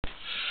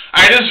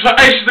Hey, this is for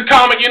ASA the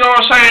Comic, you know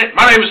what I'm saying?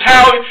 My name is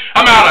Howie.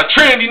 I'm out of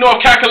Trinity, North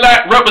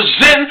Carolina,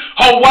 representing.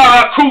 Whole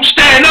wild crew,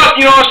 stand up,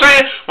 you know what I'm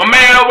saying? My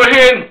man over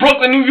here in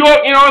Brooklyn, New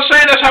York, you know what I'm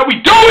saying? That's how we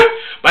do it.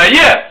 But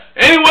yeah,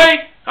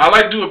 anyway, I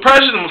like to do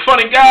impressions. I'm a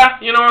funny guy,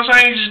 you know what I'm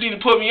saying? You just need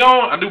to put me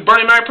on. I do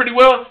Bernie Mac pretty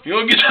well.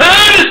 You don't get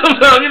tired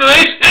sometimes, you know,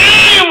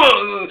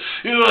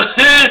 you know what I'm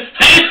saying?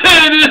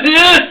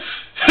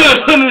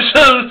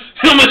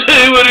 I'm gonna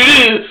tell you what it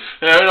is.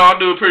 Yeah, you know, I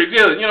do it pretty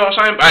good. You know what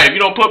I'm saying? Hey, if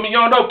you don't put me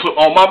on, though, put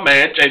on my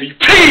man,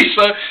 JDP,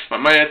 son. My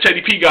man,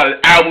 JDP, got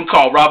an album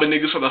called Robbing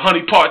Niggas for the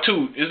Honey Part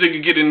 2. This nigga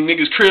get in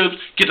niggas' cribs,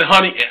 get the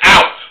honey, and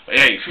out. But,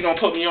 hey, if you don't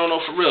put me on,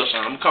 though, for real, son,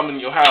 I'm coming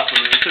to your house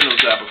with a Nintendo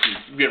Zapper for you.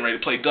 Getting ready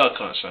to play Duck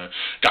Hunt, son.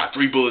 Got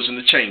 3 bullets in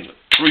the chamber.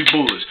 3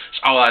 bullets.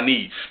 That's all I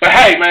need. But,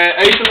 hey,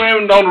 man, ASA,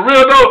 man, on the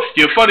real, though,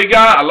 you're a funny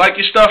guy. I like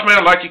your stuff, man.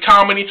 I like your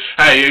comedy.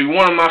 Hey, you're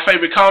one of my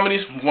favorite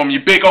comedies. One of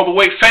your big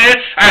overweight fans.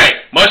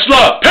 Hey, much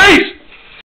love. Peace!